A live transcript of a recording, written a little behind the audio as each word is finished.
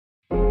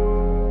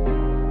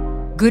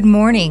Good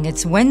morning.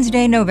 It's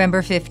Wednesday,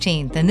 November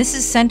 15th, and this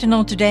is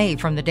Sentinel Today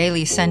from the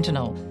Daily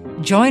Sentinel.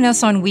 Join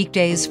us on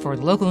weekdays for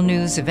local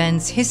news,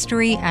 events,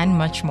 history, and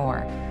much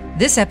more.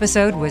 This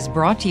episode was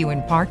brought to you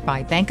in part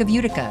by Bank of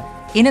Utica,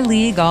 in a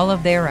league all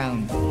of their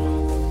own.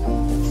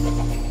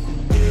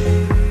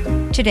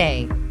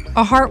 Today,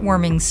 a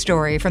heartwarming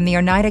story from the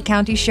Oneida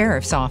County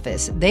Sheriff's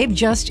Office. They've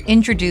just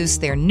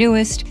introduced their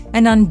newest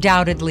and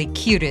undoubtedly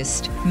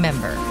cutest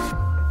member.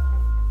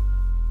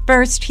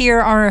 First,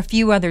 here are a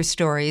few other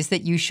stories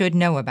that you should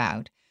know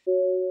about.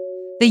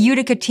 The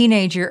Utica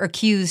teenager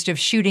accused of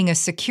shooting a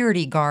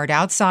security guard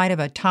outside of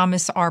a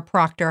Thomas R.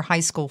 Proctor High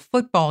School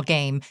football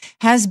game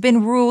has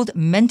been ruled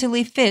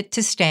mentally fit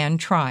to stand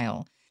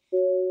trial.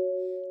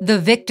 The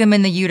victim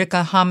in the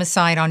Utica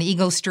homicide on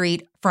Eagle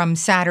Street from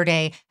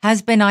Saturday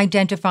has been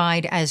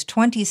identified as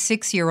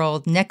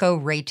 26-year-old Neko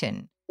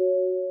Rayton.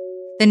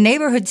 The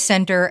Neighborhood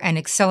Center and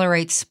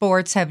Accelerate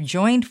Sports have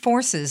joined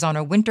forces on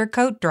a winter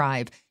coat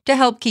drive to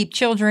help keep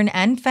children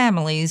and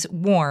families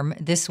warm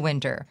this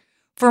winter.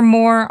 For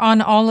more on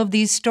all of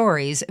these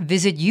stories,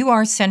 visit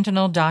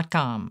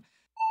ursentinel.com.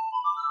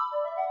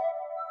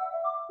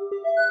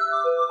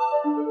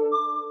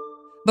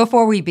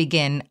 Before we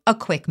begin, a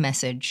quick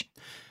message.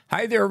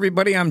 Hi there,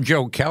 everybody. I'm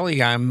Joe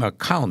Kelly. I'm a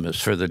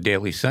columnist for the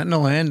Daily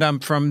Sentinel, and I'm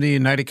from the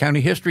Oneida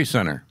County History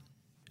Center.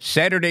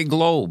 Saturday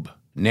Globe,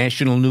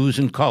 National News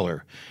in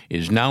Color,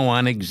 is now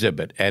on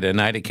exhibit at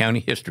Oneida County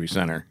History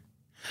Center.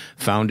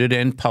 Founded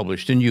and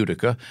published in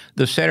Utica,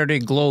 the Saturday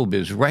Globe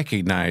is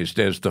recognized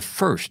as the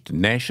first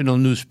national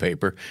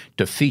newspaper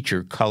to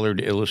feature colored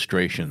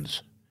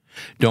illustrations.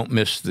 Don't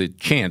miss the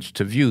chance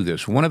to view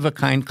this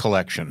one-of-a-kind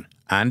collection,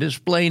 on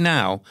display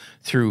now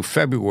through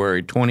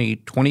February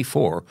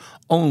 2024,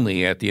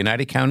 only at the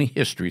Oneida County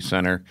History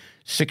Center,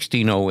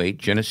 1608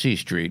 Genesee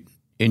Street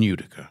in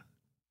Utica.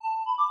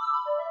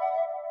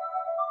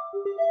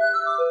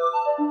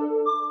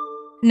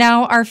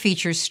 Now our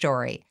feature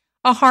story.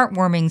 A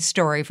heartwarming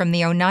story from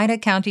the Oneida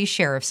County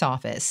Sheriff's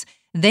Office.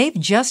 They've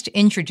just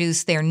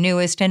introduced their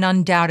newest and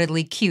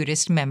undoubtedly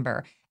cutest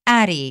member,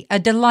 Addie, a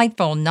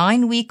delightful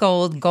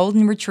 9-week-old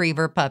golden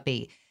retriever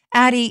puppy.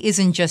 Addie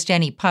isn't just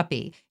any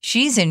puppy.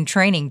 She's in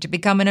training to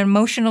become an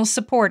emotional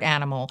support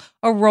animal,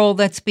 a role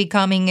that's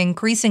becoming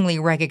increasingly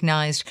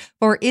recognized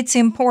for its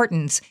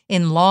importance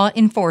in law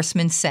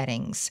enforcement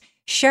settings.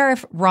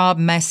 Sheriff Rob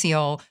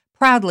Maciol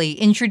proudly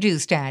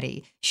introduced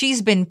Addie.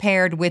 She's been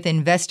paired with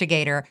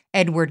investigator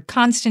Edward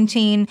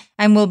Constantine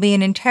and will be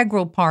an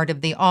integral part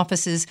of the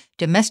office's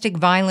domestic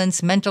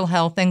violence, mental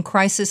health, and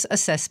crisis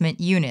assessment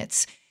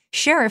units.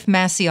 Sheriff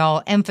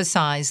Maciol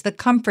emphasized the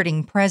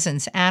comforting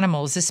presence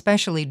animals,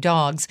 especially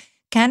dogs,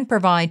 can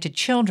provide to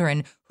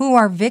children who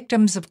are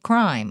victims of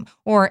crime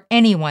or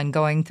anyone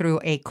going through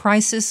a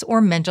crisis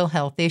or mental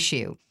health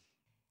issue.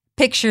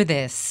 Picture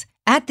this.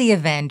 At the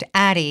event,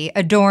 Addie,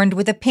 adorned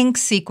with a pink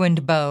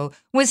sequined bow,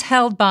 was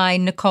held by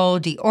Nicole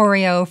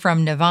DiOrio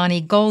from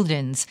Navani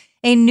Goldens,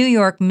 a New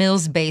York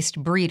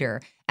Mills-based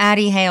breeder.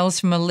 Addie hails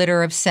from a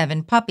litter of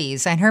 7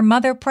 puppies, and her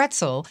mother,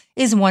 Pretzel,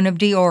 is one of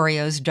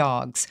DiOrio's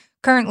dogs.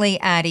 Currently,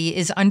 Addie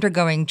is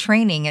undergoing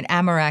training at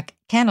Amarak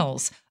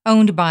Kennels,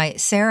 owned by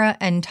Sarah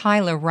and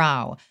Tyler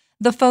Rao.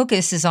 The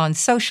focus is on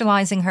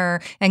socializing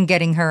her and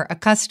getting her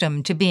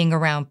accustomed to being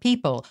around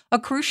people, a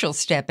crucial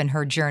step in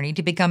her journey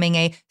to becoming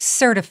a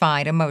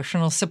certified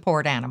emotional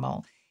support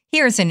animal.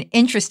 Here's an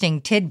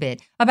interesting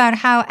tidbit about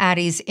how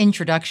Addie's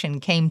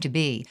introduction came to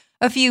be.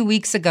 A few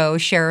weeks ago,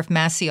 Sheriff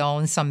Maciol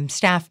and some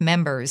staff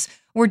members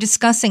were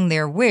discussing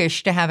their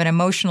wish to have an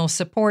emotional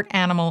support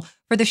animal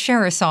for the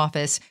sheriff's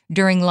office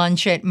during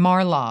lunch at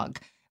Marlog.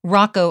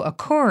 Rocco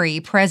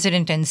Akori,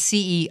 president and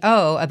CEO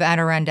of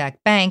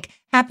Adirondack Bank,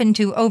 happened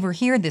to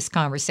overhear this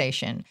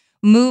conversation.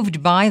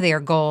 Moved by their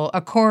goal,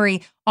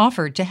 Akori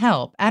offered to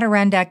help.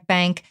 Adirondack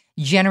Bank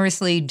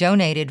generously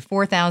donated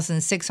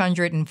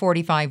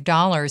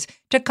 $4,645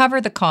 to cover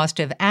the cost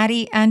of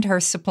Addie and her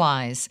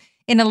supplies.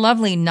 In a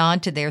lovely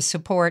nod to their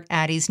support,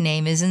 Addie's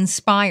name is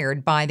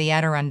inspired by the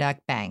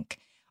Adirondack Bank.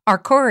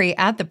 Arcori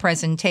at the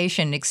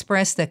presentation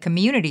expressed the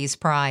community's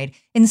pride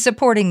in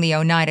supporting the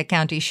Oneida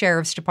County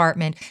Sheriff's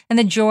Department and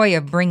the joy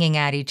of bringing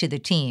Addie to the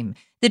team.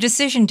 The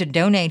decision to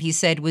donate, he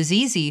said, was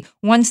easy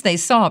once they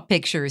saw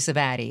pictures of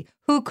Addie.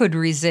 Who could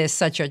resist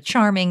such a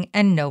charming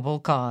and noble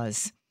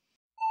cause?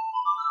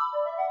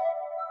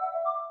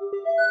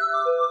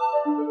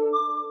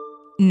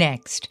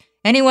 Next.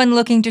 Anyone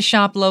looking to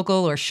shop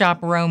local or shop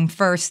Rome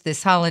first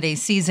this holiday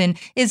season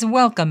is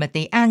welcome at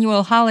the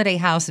annual Holiday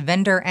House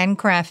Vendor and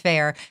Craft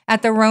Fair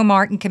at the Rome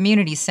Art and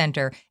Community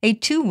Center, a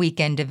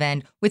 2-weekend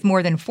event with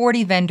more than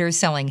 40 vendors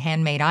selling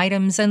handmade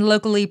items and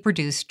locally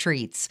produced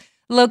treats.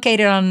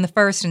 Located on the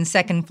first and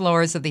second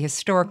floors of the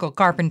historical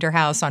Carpenter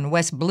House on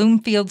West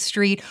Bloomfield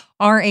Street,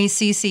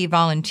 RACC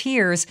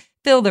volunteers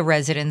fill the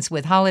residence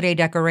with holiday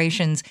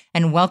decorations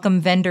and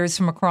welcome vendors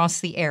from across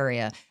the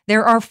area.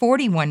 There are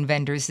 41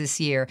 vendors this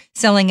year,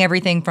 selling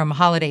everything from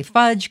holiday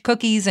fudge,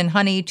 cookies, and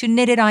honey to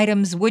knitted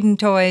items, wooden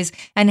toys,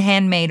 and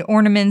handmade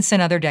ornaments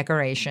and other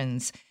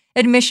decorations.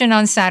 Admission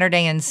on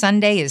Saturday and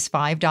Sunday is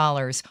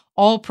 $5.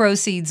 All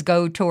proceeds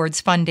go towards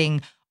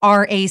funding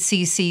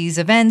RACC's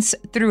events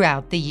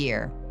throughout the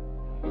year.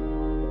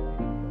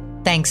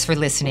 Thanks for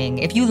listening.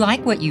 If you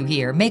like what you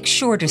hear, make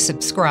sure to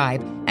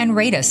subscribe and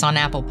rate us on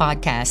Apple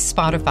Podcasts,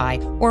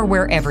 Spotify, or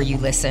wherever you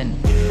listen.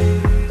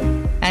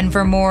 And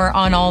for more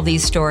on all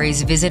these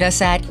stories, visit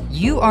us at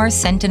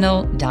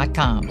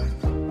ursentinel.com.